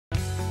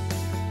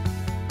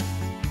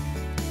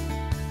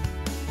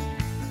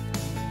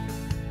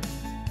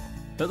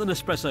At the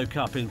Nespresso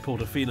Cup in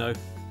Portofino,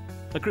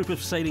 a group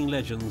of sailing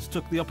legends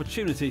took the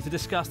opportunity to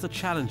discuss the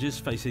challenges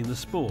facing the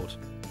sport.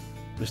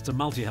 Mr.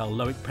 Multi-Hull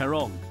Loic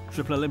Perron,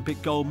 triple Olympic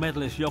gold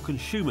medalist Jochen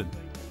Schumann,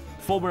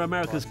 former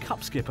America's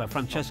Cup skipper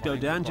Francesco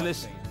De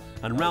Angelis,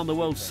 and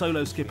round-the-world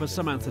solo skipper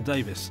Samantha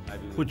Davis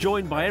were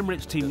joined by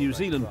Emirates Team New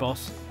Zealand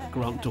boss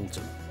Grant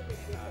Dalton.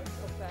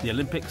 The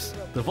Olympics,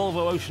 the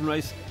Volvo Ocean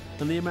Race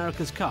and the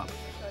America's Cup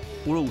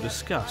were all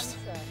discussed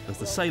as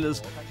the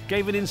sailors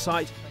gave an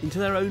insight into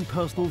their own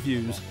personal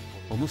views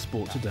on the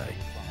sport today.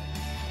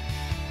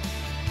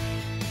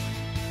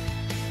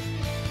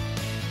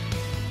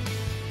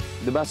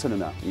 The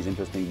Barcelona is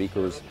interesting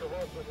because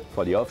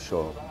for the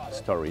offshore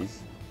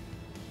stories,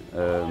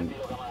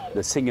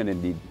 the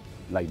single-handed,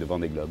 like the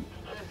Vendée Globe,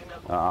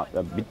 are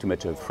a bit too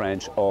much of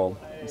French or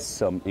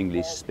some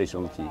English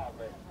specialty.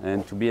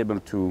 And to be able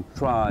to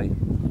try,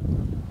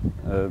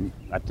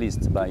 at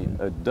least by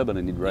a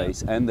double-handed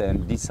race, and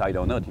then decide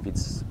or not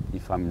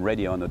if I'm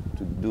ready or not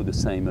to do the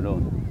same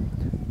alone.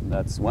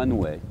 That's one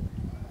way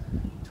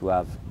to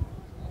have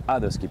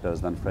other skippers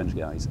than French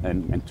guys,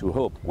 and to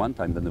hope one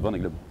time that the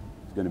Vendée Globe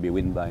is going to be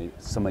won by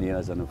somebody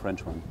else than a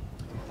French one.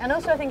 And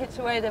also I think it's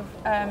a way of,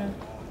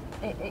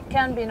 it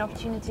can be an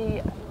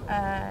opportunity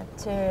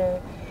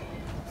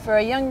for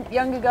a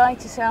younger guy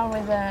to sail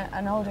with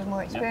an older,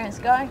 more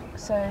experienced guy.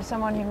 So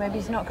someone who maybe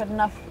has not got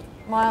enough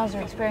miles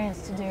or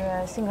experience to do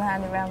a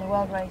single-handed around the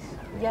world race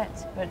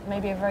yet, but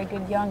maybe a very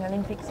good young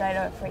Olympic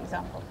sailor, for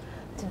example,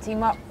 to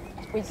team up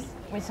with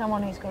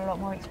someone who's got a lot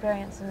more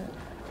experience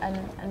and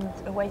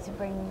a way to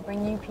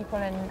bring new people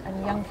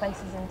and young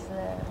faces into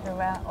the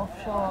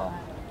offshore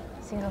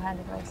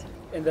single-handed racing.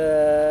 And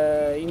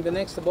in the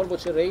next Volvo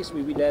race,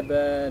 we will have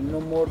no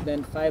more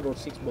than 5 or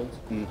 6 boats.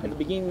 Mm-hmm. At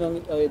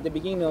the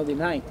beginning of the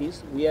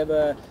 90s, we have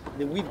the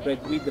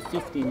Whitbread with the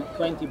 15,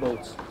 20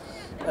 boats.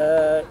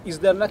 Is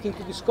there nothing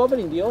to discover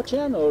in the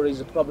ocean, or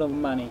is it a problem of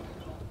money?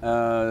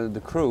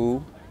 The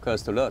crew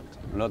cost a lot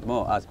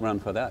more. Ask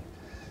Grant for that.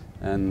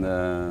 And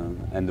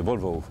the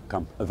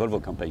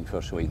Volvo campaign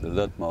for sure is a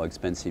lot more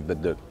expensive,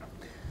 but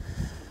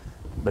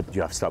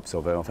you have stops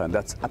over, and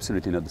that's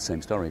absolutely not the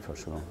same story for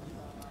sure.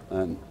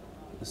 And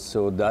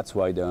so that's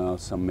why there are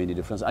so many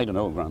differences. I don't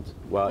know, Grant,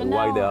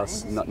 why there are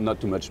not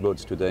too much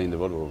boats today in the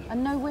Volvo.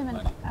 And no women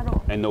at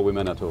all. And no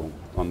women at all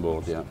on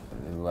board, yeah.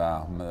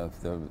 Well,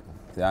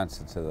 the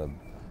answer to the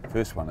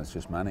first one is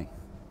just money.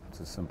 It's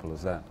as simple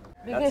as that.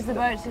 Because the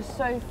boats are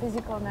so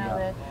physical now,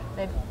 yeah.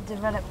 They've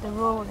developed the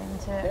rule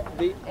into...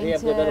 They have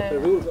developed a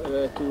rule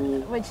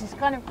to... Which is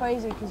kind of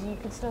crazy, because you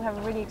could still have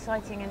a really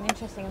exciting and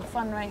interesting and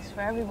fun race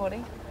for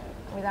everybody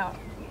without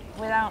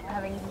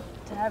having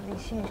to have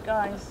these huge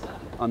guys.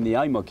 On the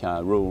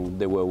IMOCA rule,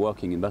 they were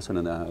working in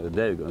Barcelona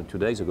 2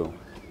 days ago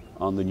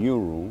on the new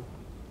rule,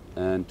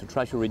 and to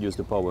try to reduce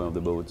the power of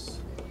the boats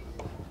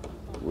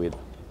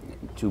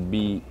to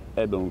be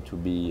able to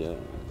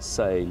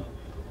sail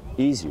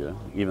easier,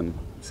 even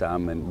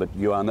some, but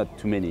you are not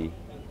too many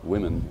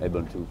women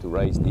able to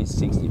race these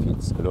 60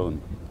 feet alone,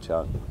 which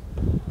are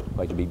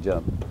quite a big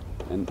job.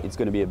 And it's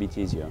going to be a bit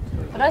easier.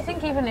 But I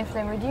think even if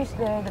they reduce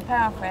the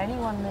power for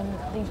anyone, then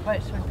these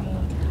boats would be...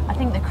 I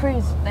think the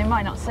crews, they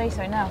might not say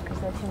so now because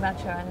they're too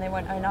mature and they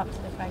won't own up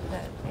to the fact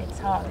that it's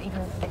hard,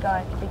 even for the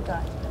big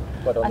guys.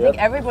 But I think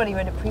everybody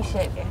would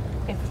appreciate it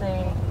if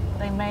they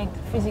made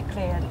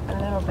physically a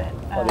little bit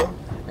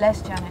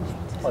less challenging.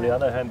 On the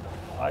other hand,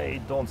 I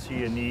don't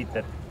see a need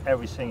that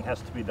everything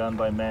has to be done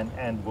by men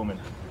and women.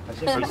 I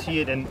think we see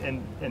it in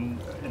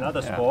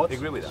other sports. I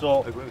agree with that.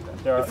 So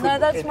no,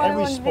 that's my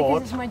one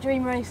because it's my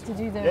dream race to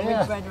do the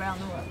Whitbread around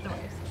the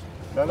race.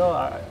 No,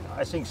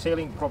 I think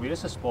sailing probably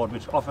is a sport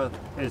which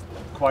is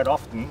quite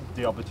often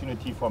the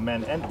opportunity for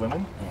men and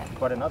women. Yeah.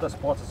 But in other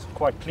sports, it's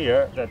quite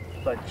clear that,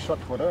 like shot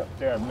putter,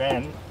 there are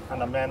men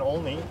and a man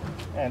only,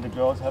 and the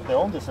girls have their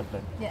own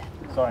discipline. Yeah.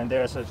 So and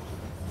there's a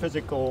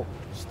physical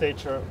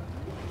stature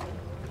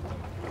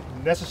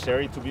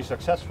necessary to be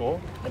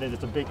successful, and if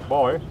it's a big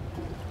boy,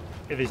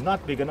 if he's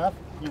not big enough,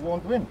 he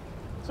won't win.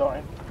 So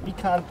we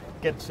can't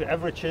get to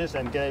averages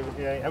and get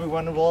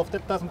everyone involved.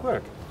 That doesn't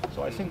work.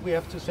 So I think we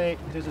have to say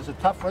this is a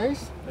tough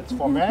race. It's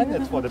for men,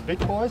 it's for the big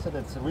boys, and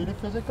it's really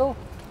physical.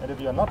 And if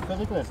you're not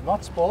physical, it's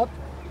not sport,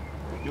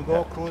 you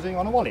go cruising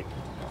on a volley,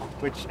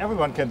 which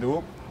everyone can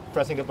do,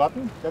 pressing a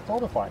button, that's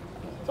all fine.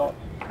 So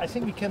I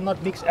think we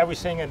cannot mix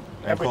everything and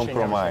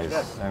compromise.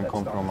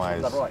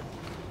 That's right.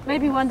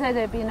 Maybe one day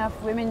there'd be enough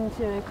women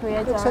to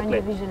create our own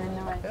division in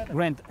the race.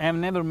 Grant, I have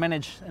never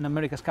managed an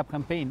America's Cup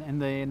campaign,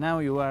 and now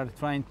you are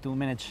trying to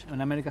manage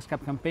an America's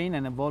Cup campaign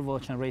and a Volvo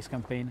Ocean Race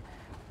campaign.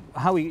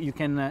 How you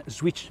can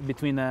switch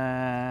between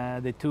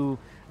the two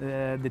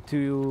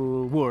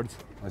worlds?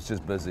 It's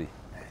just busy,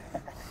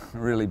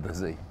 really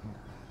busy.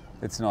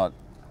 It's not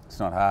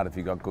hard if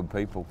you got good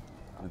people.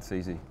 It's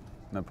easy,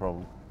 no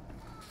problem.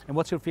 And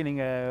what's your feeling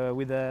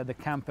with the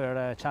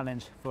camper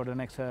challenge for the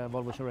next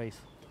Volvo Ocean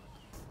Race?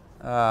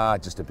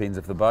 It just depends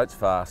if the boat's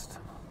fast.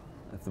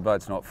 If the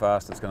boat's not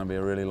fast, it's going to be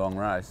a really long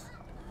race.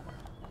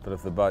 But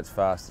if the boat's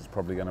fast, it's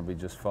probably going to be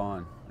just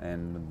fine.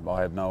 And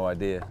I have no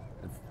idea.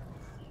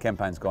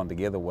 campaign's gone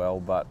together well,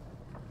 but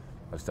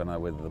I just don't know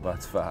whether the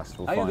boat's fast.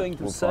 Are you going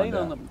to sail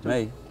on them?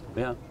 Me?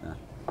 Yeah.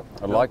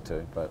 I'd like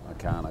to, but I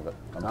can't.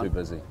 I'm too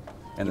busy.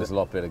 And there's a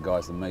lot better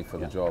guys than me for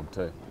the job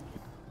too.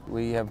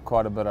 We have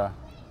quite a bit of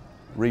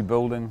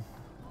rebuilding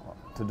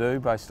to do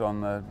based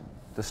on the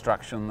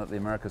destruction that the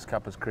America's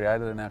Cup has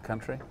created in our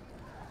country.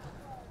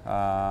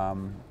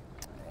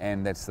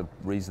 And that's the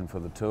reason for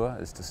the tour,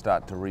 is to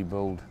start to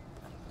rebuild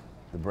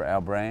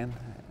our brand.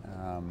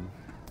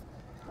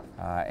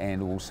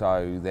 And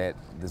also that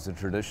there's a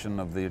tradition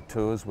of the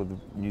tours with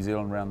New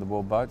Zealand Round the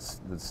World boats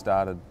that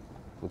started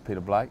with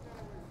Peter Blake.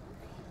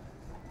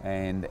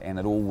 And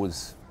it all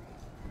was,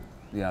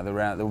 you know,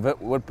 the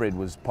Whitbread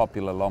was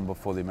popular long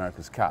before the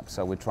America's Cup,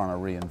 so we're trying to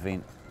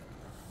reinvent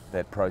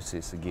that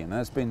process again.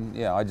 And it's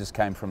been, I just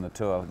came from the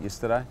tour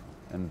yesterday,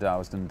 and I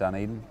was in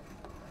Dunedin,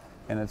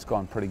 and it's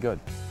gone pretty good.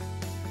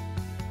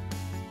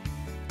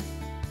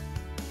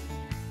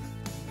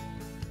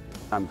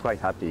 I'm quite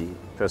happy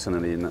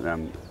personally,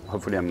 and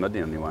hopefully I'm not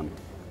the only one,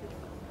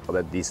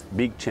 about this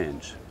big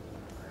change.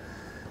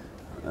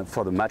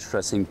 For the match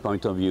racing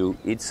point of view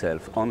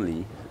itself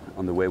only,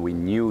 on the way we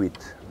knew it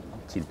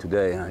till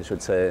today, I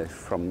should say,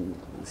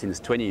 since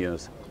 20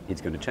 years,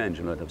 it's going to change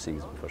a lot of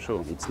things for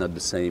sure. It's not the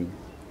same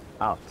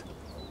art.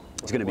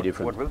 It's going to be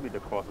different. What will be the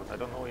causes? I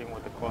don't know even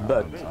what the causes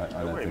But will be.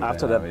 I don't think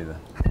after they know that, either.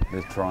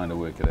 They're trying to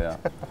work it out.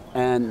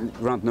 And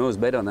Grant knows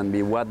better than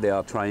me what they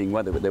are trying,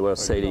 what they were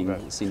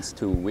sailing since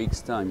 2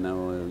 weeks' time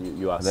now.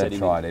 You are They've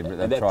sailing.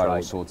 they've tried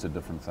all sorts of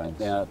different things.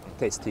 They are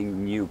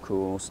testing new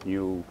course,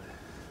 to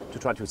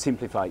try to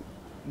simplify.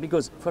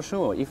 Because for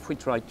sure, if we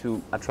try to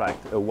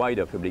attract a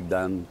wider public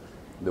than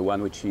the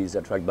one which is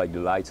attracted by the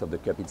lights of the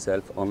cup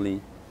itself,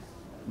 only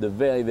the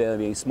very, very,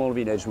 very small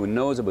village who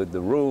knows about the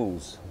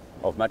rules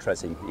of match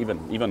racing,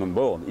 even on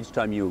board, each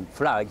time you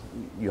flag,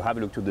 you have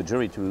a look to the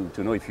jury to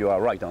know if you are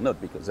right or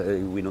not, because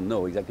we don't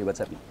know exactly what's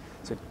happening.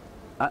 So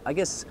I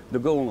guess the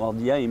goal or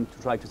the aim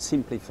to try to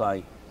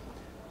simplify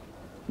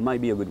might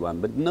be a good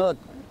one, but not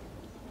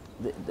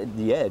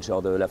the edge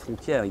or the La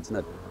Frontière. It's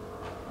not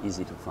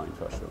easy to find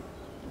for sure.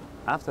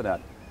 After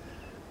that,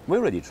 we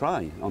already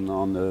try on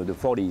the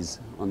 40s,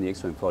 on the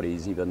Extreme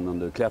 40s, even on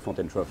the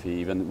Clairefontaine Trophy,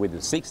 even with the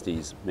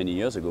 60s many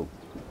years ago,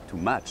 to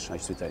match, I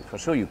should say. For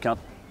sure you can't,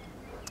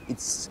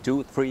 it's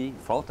 2, 3,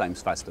 4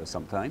 times faster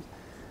sometimes.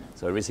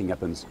 So everything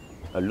happens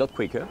a lot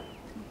quicker.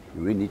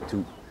 We need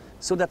to,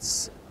 so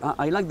that's,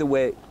 I like the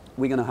way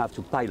we're gonna have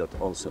to pilot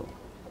also.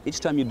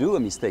 Each time you do a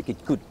mistake,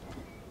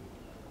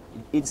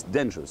 it's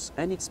dangerous,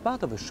 and it's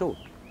part of a show.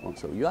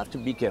 Also, you have to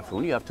be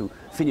careful, you have to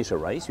finish a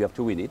race, you have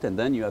to win it, and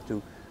then you have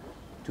to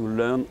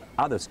learn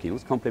other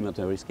skills,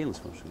 complementary skills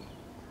for sure.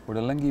 Would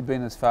a Lingy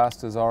been as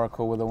fast as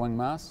Oracle with a wing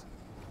mast?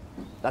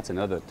 That's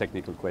another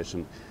technical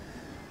question.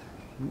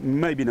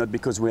 Maybe not,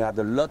 because we had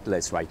a lot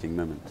less righting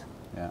moment.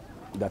 Yeah.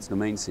 That's the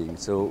main thing.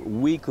 So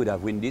we could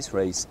have won this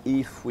race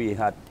if we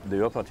had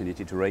the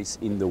opportunity to race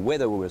in the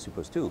weather we were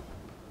supposed to.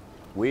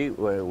 We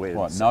were...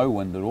 What, no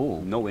wind at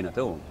all? No wind at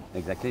all,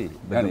 exactly.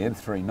 We only had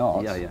 3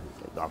 knots. Yeah.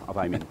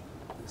 I mean,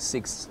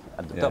 6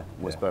 at the top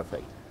was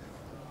perfect,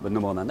 but no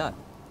more than that.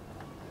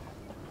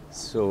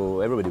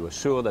 So everybody was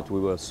sure that we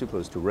were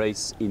supposed to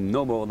race in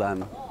no more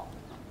than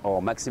our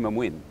maximum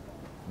wind,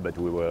 but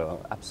we were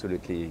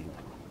absolutely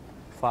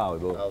far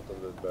above. Out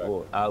of the back.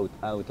 Or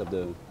out of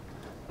the...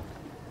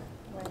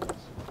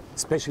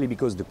 Especially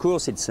because the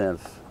course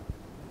itself,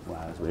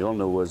 well, as we all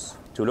know, was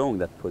too long.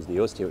 That was the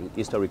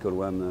historical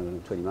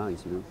one, 20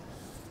 miles, you know.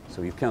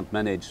 So you can't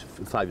manage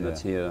 5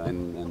 knots here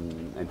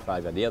and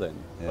 5 at the other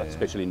end,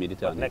 especially in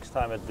Mediterranean. But next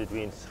time it's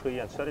between 3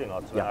 and 30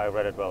 knots, when I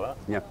read it well, huh?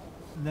 Yeah.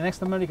 The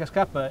next America's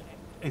Cup,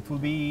 it will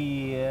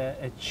be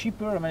a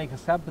cheaper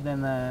America's Cup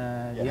than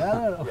the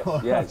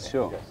other? Yes,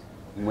 sure. Yes.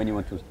 When you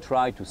want to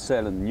try to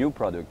sell a new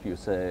product, you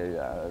say,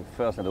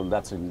 first of all,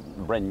 that's a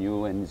brand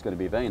new and it's going to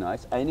be very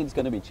nice, and it's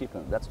going to be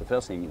cheaper. That's the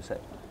first thing you say.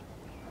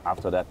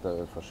 After that,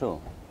 for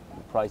sure,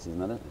 the price is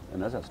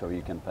another story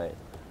you can pay.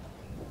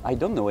 I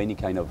don't know any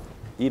kind of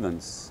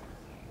events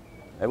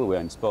everywhere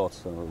in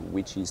sports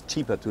which is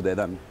cheaper today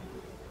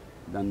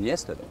than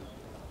yesterday.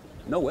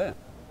 Nowhere.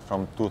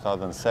 From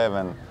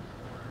 2007,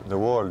 the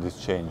world is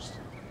changed,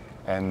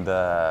 and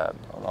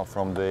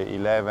from the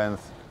 11th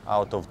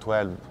out of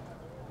 12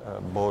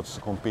 boats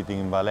competing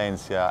in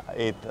Valencia,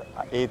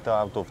 8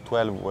 out of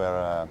 12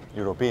 were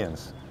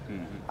Europeans.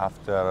 Mm-hmm.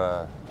 After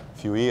a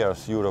few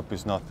years, Europe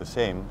is not the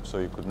same, so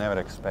you could never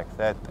expect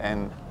that,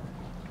 and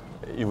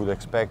you would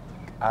expect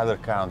other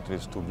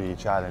countries to be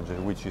challenged,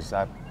 which is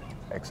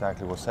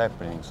exactly what's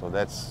happening. So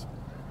that's...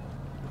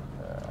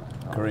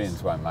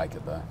 Koreans won't make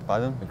it though.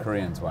 Pardon? The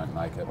Koreans won't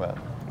make it. Well,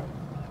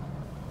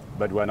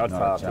 but we're not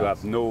far to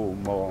have no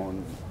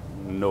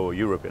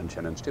European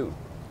challenge too.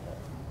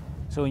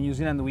 So in New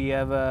Zealand we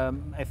have,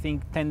 I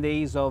think, 10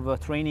 days of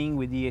training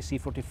with the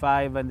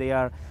AC45, and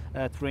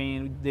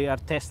they are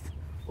test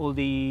all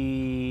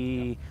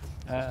the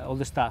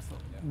stuff.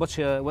 What's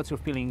your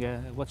feeling?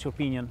 What's your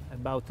opinion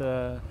about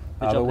the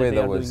job the weather that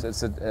they are was.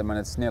 doing? I mean,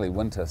 it's nearly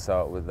winter,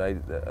 so they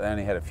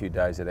only had a few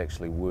days that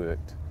actually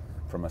worked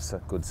from a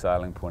good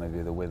sailing point of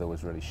view, the weather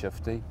was really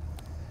shifty.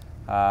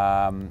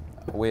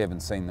 We haven't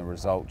seen the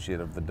results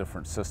yet of the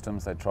different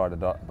systems. They tried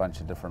a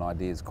bunch of different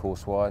ideas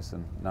course-wise,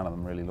 and none of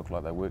them really looked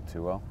like they worked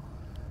too well.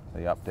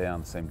 The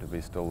up-down seemed to be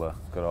still the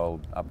good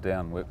old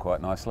up-down, worked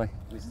quite nicely.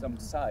 With some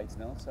sides,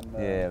 no?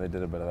 Yeah, they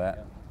did a bit of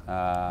that.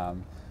 Yeah.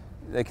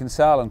 They can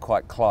sail in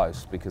quite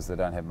close because they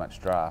don't have much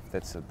draft.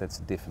 That's a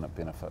definite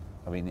benefit.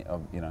 I mean,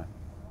 you know,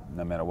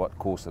 no matter what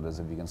course it is,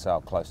 if you can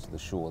sail close to the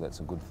shore,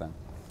 that's a good thing.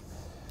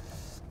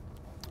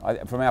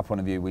 From our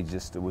point of view,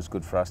 it was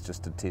good for us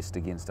just to test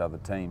against other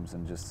teams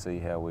and just see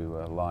how we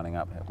were lining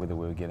up, whether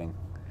we were getting.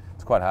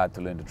 It's quite hard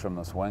to learn to trim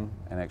this wing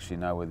and actually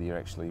know whether you're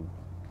actually,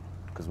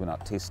 because we're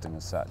not testing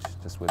as such,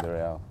 just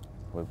whether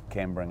we're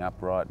cambering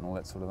upright and all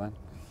that sort of thing.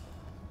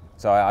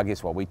 So I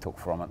guess what we took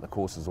from it, the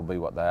courses will be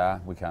what they are.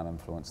 We can't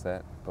influence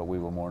that, but we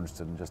were more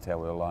interested in just how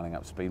we were lining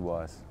up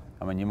speed-wise.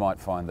 I mean, you might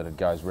find that it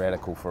goes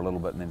radical for a little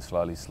bit and then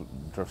slowly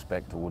drifts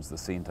back towards the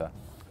centre.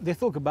 They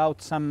talk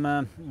about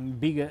some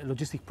big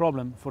logistic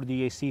problem for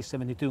the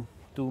AC-72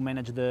 to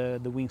manage the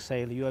wing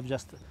sail. You have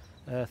just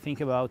think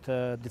about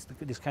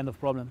this kind of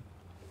problem.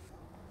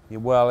 Yeah,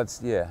 well, I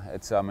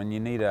mean, you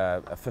need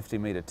a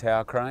 50-metre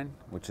tower crane,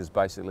 which is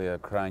basically a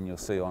crane you'll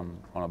see on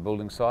a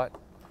building site.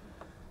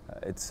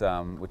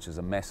 Which is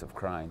a massive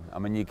crane. I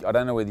mean, I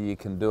don't know whether you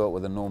can do it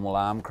with a normal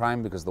arm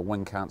crane because the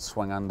wing can't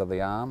swing under the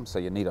arm, so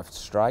you need a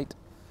straight.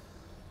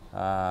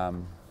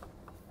 And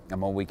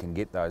well, we can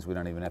get those. We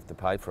don't even have to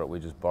pay for it. We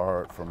just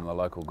borrow it from the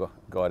local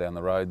guy down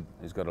the road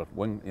who's got a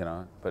wing, you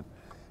know. But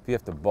if you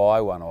have to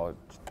buy one or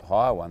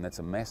hire one, that's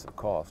a massive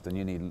cost, and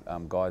you need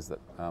guys that.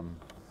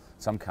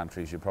 Some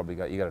countries you got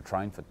to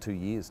train for 2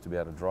 years to be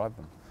able to drive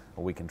them.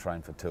 Or we can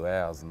train for 2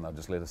 hours and they'll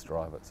just let us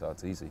drive it, so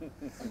it's easy.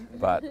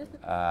 But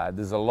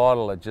there's a lot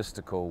of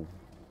logistical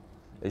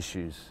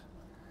issues.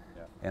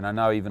 Yeah. And I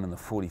know even in the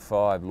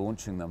 45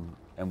 launching them,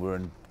 and we're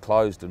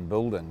enclosed in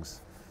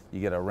buildings, you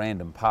get a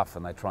random puff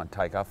and they try and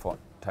take off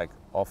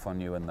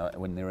on you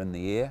when they're in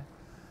the air.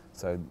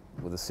 So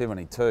with a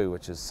 72,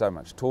 which is so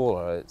much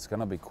taller, it's going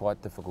to be quite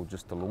difficult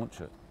just to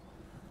launch it.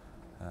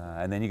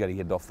 And then you got to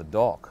get off the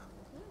dock.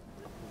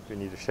 We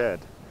need a shed.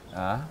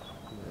 A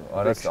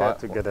big shed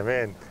to get them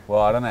in.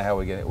 Well, I don't know how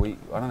we're going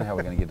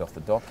to get off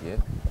the dock yet,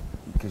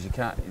 because you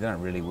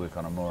don't really work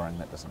on a mooring.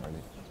 That doesn't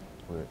really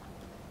work.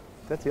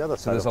 That's the other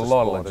side. So there's of a the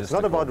lot sport. of logistical. It's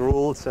not about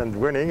rules and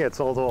winning. It's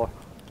also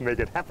make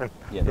it happen.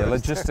 Yeah,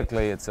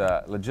 logistically,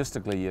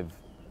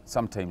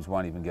 some teams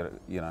won't even get it.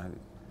 You know,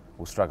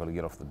 will struggle to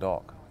get off the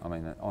dock. I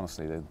mean,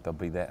 honestly, they'll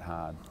be that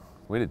hard.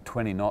 We did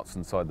 20 knots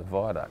inside the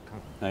viaduct.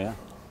 Oh yeah.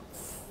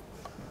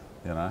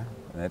 You know,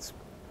 and that's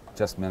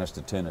just managed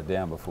to turn it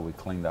down before we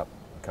cleaned up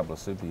a couple of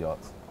super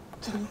yachts.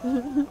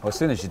 Well, as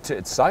soon as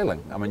it's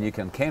sailing, I mean, you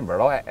can camber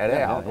it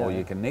out, or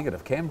you can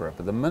negative camber it,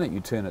 but the minute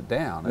you turn it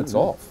down, it's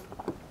off.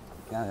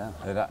 Yeah.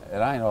 It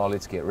ain't, oh,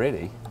 let's get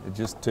ready. It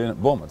just turn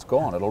it, boom, it's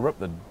gone. It'll rip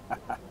the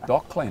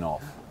dock clean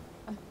off.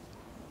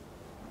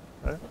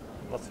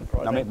 What's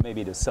surprising? Now,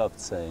 maybe the soft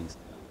sayings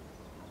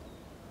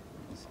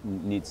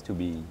needs to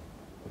be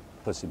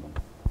possible.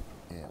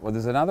 Yeah. Well,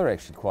 there's another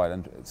actually quite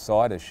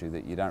side issue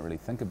that you don't really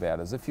think about,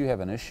 is if you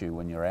have an issue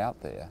when you're out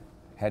there,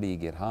 how do you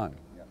get home?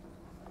 Yeah.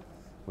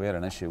 We had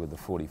an issue with the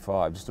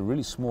 45, just a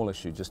really small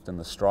issue just in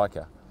the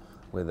striker,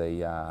 where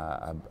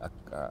a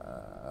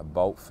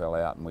bolt fell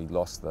out and we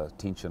lost the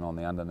tension on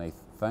the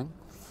underneath thing,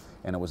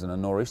 and it was in a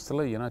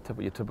nor'easterly, you know,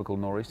 your typical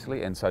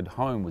nor'easterly, and so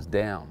home was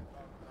down.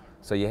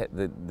 So you had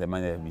you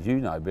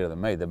know better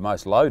than me, the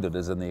most loaded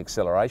is in the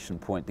acceleration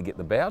point to get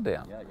the bow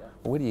down. Yeah.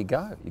 Well, where do you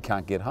go? You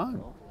can't get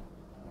home.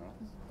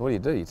 What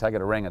do? You take it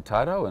to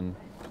Rangitoto and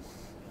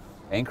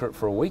anchor it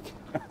for a week?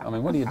 I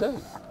mean, what do you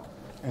do?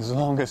 As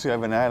long as you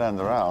have an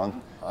island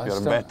around, you're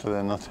better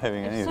than not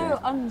having anything.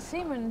 It's so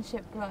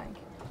unseamanship-like.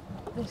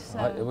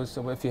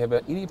 If you have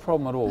any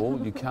problem at all,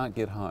 you can't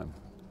get home.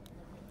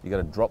 You got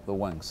to drop the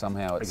wing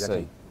somehow at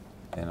sea.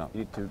 You know,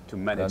 you need to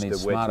manage the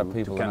way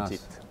to count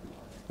it,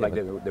 like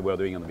they were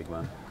doing on the big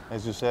one.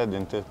 As you said,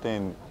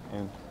 entertaining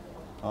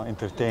from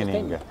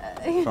Entertainment,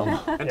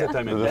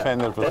 the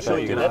defender perspective.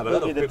 You can have a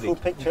lot of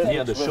public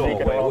near the shore.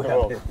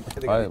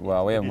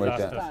 Well, we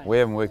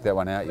haven't worked that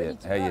one out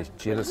yet. How you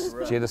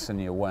jettison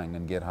your wing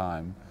and get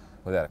home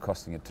without it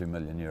costing you €2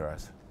 million.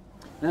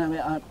 No, I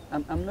mean,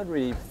 I'm not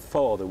really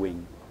for the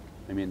wing.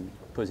 I mean,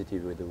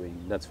 positive with the wing.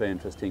 That's very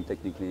interesting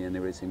technically and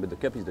everything. But the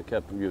cup is the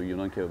cup. You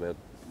don't care about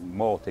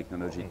more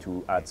technology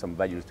to add some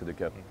values to the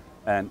cup.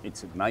 And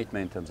it's a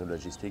nightmare in terms of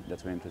logistics.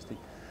 That's very interesting.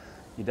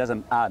 It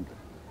doesn't add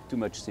too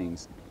much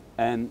things.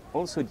 And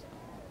also,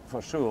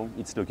 for sure,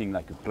 it's looking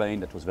like a plane.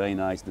 That was very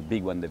nice. The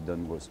big one they've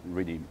done was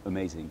really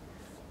amazing.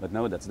 But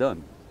now that's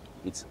done.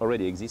 It's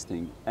already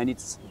existing. And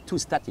it's too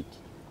static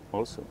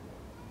also.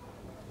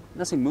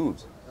 Nothing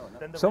moves.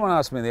 Someone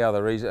asked me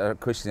a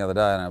question the other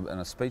day in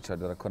a speech I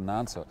did, I couldn't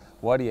answer.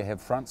 Why do you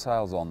have front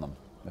sails on them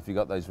if you've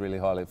got those really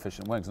highly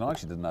efficient wings? And I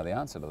actually didn't know the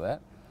answer to that.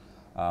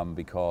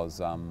 Because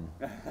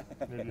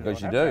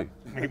you do.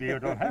 Maybe you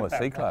don't have well,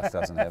 C-class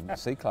doesn't have them.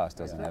 C-class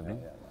doesn't have them.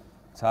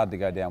 It's hard to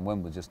go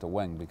downwind with just a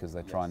wing because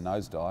they try and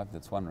nosedive.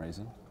 That's one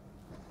reason.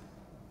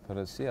 But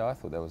it's, yeah, I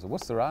thought that was,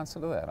 what's their answer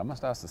to that? I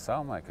must ask the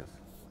sail makers.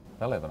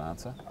 They'll have an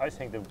answer. I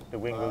think the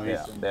wing will be,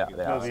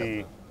 will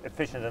be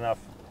efficient enough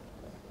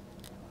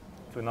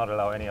to not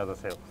allow any other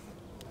sail.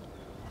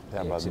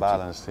 Yeah, but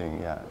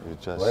balancing, yeah, you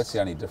just... Well, that's the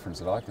only difference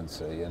that I can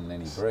see in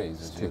any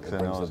breeze, is it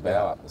brings the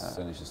bow up as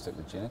soon as you stick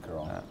the Jenica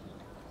on. Yeah.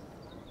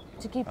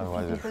 To keep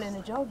a few people in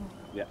a job.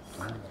 Yeah.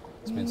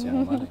 Expensive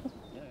amount of money.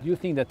 Do you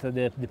think that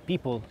the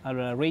people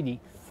are ready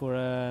for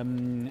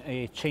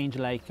a change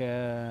like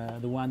the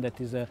one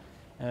that is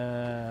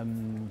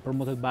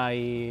promoted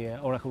by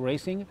Oracle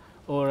Racing,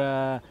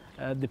 or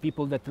the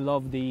people that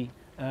love the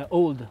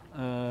old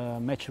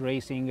match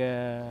racing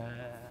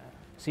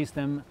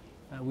system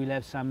will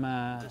have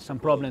some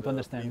problem to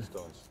understand?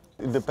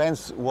 It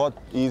depends what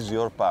is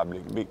your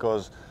public,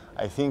 because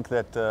I think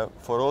that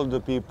for all the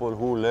people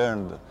who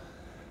learned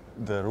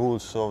the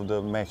rules of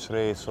the match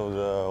race, of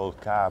the old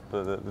cup,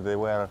 they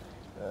were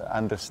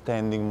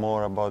understanding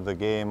more about the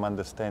game,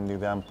 understanding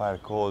the umpire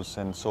calls,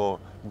 and so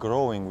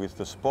growing with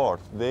the sport.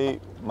 They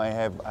might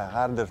have a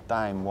harder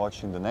time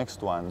watching the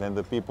next one than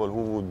the people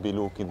who would be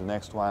looking the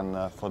next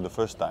one for the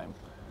first time.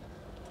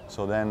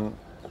 So then,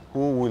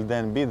 who will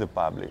then be the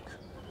public?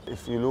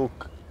 If you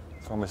look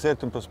from a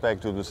certain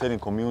perspective, the sailing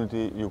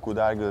community, you could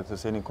argue that the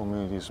sailing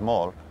community is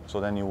small, so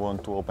then you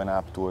want to open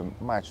up to a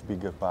much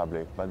bigger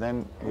public. But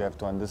then you have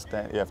to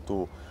understand, you have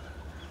to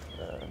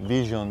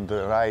vision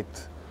the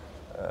right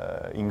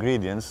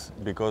ingredients,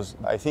 because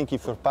I think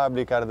if your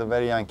public are the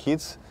very young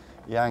kids,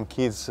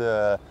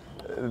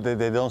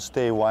 they don't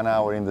stay 1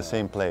 hour in the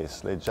same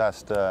place. They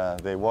just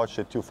they watch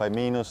it 5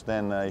 minutes.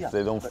 Then if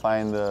they don't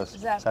find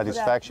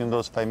satisfaction in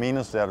those 5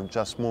 minutes, they are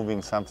just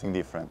moving something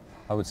different.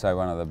 I would say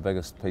one of the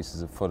biggest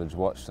pieces of footage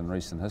watched in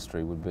recent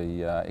history would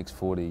be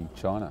X40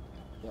 China.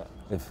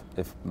 Yeah.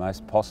 If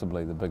most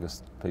possibly the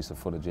biggest piece of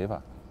footage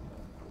ever.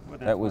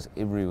 That was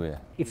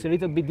everywhere. It's a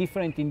little bit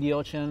different in the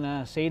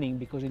ocean sailing,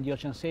 because in the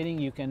ocean sailing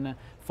you can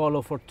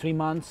follow for 3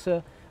 months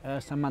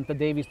Samantha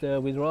Davis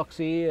with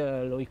Roxy,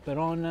 Loic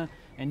Perron,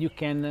 and you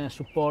can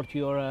support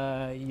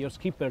your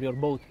skipper, your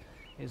boat.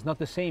 It's not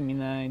the same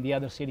in the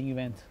other sailing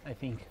event, I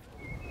think.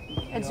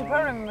 It's the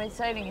problem with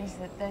sailing is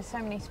that there's so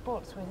many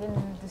sports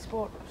within the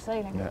sport of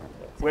sailing. Yeah.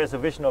 Whereas the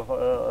vision of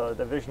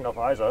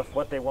ISAF,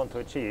 what they want to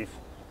achieve,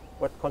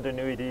 what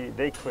continuity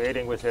they're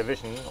creating with their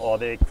vision, or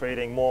they're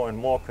creating more and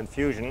more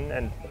confusion,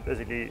 and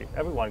basically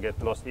everyone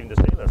gets lost, even the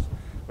sailors.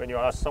 When you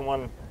ask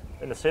someone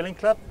in the sailing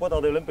club, what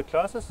are the Olympic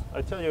classes?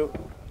 I tell you,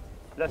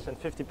 less than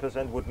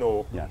 50% would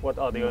know what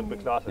are the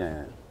Olympic classes.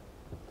 Yeah.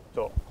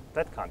 So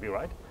that can't be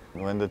right.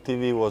 When the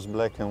TV was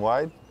black and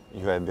white,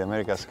 you had the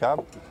America's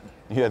Cup,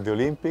 you had the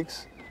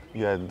Olympics,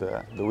 you had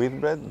the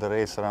Whitbread, the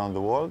race around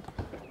the world.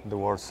 There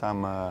were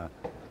some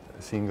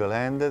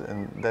single-handed,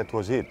 and that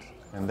was it.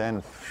 And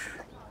then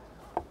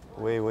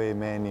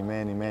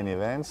many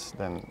events,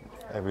 then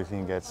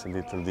everything gets a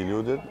little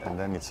diluted, and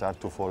then it's hard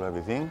to follow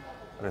everything.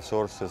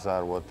 Resources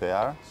are what they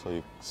are,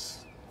 so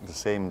the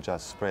same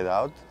just spread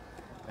out,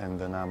 and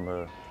the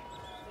number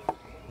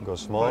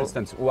goes small. For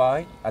instance,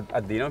 why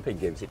at the Olympic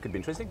Games it could be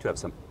interesting to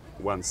have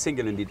one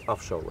single-handed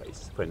offshore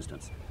race, for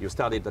instance. You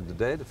started at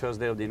the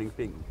first day of the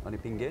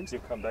Olympic Games. You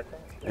come back.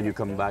 And you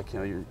come back,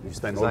 you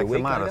spend It's all like the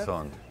week the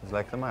marathon. It's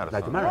like the marathon.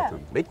 Like the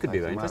marathon. Yeah. It could be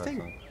Like very the interesting.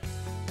 marathon.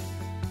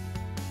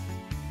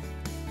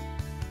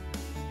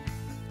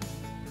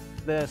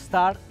 The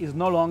star is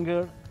no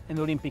longer an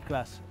Olympic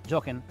class.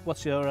 Jochen,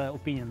 what's your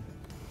opinion?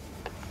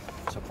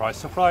 Surprise,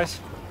 surprise.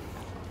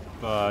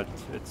 But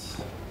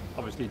it's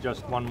obviously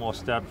just one more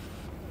step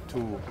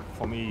to,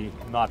 for me,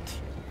 not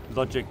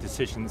logic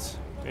decisions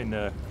in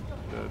the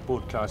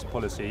boat class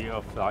policy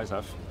of the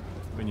ISAF.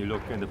 When you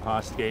look in the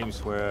past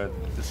games where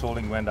the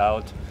Soling went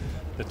out,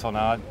 the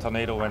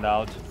Tornado went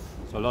out,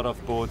 so a lot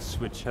of boats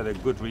which had a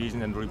good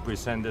reason and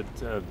represented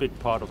a big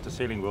part of the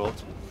sailing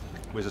world.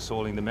 With the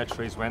Soling, the match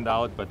race went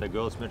out, but the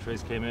girls' match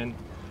race came in.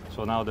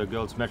 So now the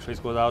girls' match race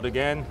goes out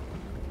again,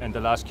 and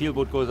the last keel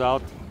boat goes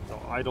out. So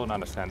I don't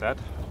understand that.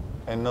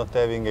 And not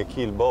having a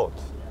keel boat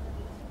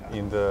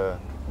in the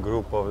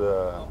group of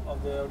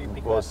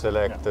the boats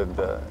selected.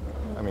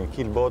 I mean,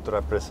 keel boat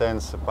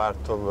represents a part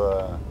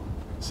of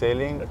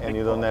sailing, and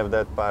you don't have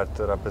that part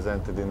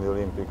represented in the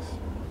Olympics.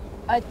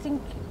 I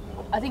think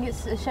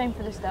it's a shame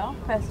for the staff,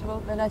 first of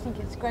all, but I think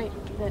it's great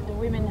that the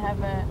women have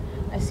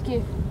a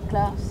skiff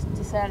class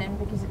to sail in,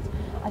 because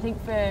I think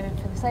for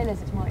the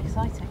sailors it's more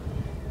exciting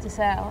to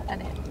sail,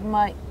 and it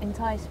might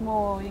entice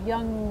more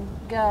young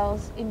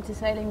girls into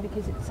sailing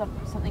because it's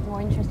something more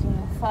interesting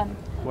and fun.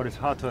 What is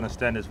hard to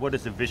understand is what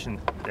is the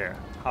vision there?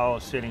 How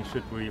sailing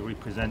should be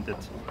represented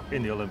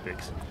in the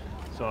Olympics?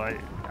 So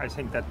I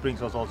think that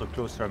brings us also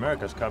close to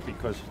America's Cup,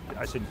 because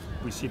I think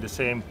we see the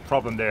same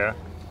problem there.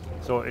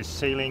 So is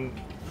sailing,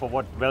 for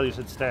what values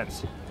it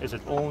stands? Is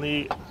it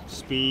only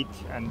speed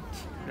and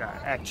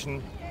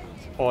action,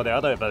 or the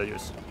other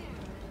values?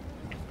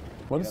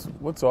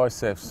 What's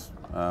ISAF's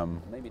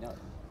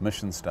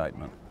mission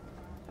statement?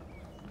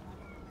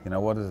 You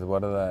know, what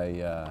are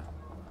they?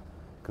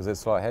 Because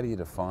it's like, how do you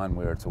define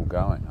where it's all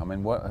going? I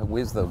mean,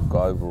 where's the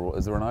overall?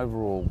 Is there an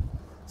overall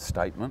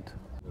statement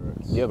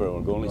The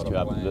overall goal is to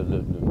have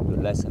the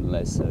less and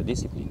less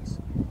disciplines.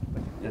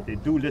 That they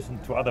do listen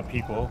to other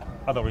people,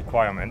 other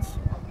requirements,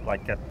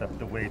 like get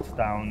the weights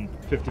down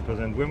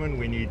 50% women,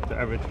 we need the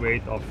average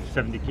weight of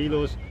 70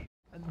 kilos.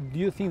 Do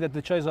you think that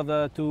the choice of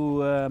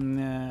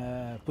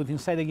to put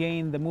inside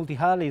again the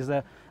multi-hull is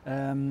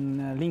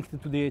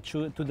linked to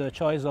the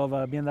choice of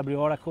BMW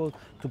Oracle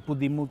to put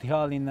the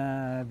multi-hull in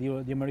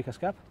the America's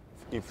Cup?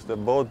 If the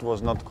boat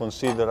was not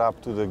considered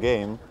up to the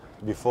game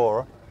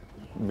before,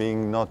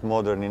 being not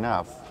modern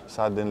enough,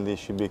 suddenly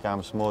she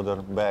becomes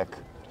modern back.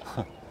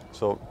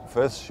 So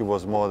first she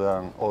was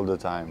modern all the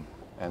time,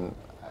 and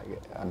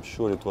I'm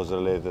sure it was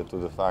related to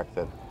the fact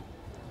that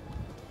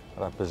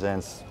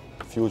represents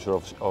future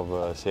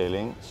of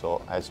sailing,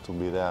 so has to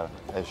be there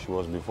as she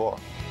was before.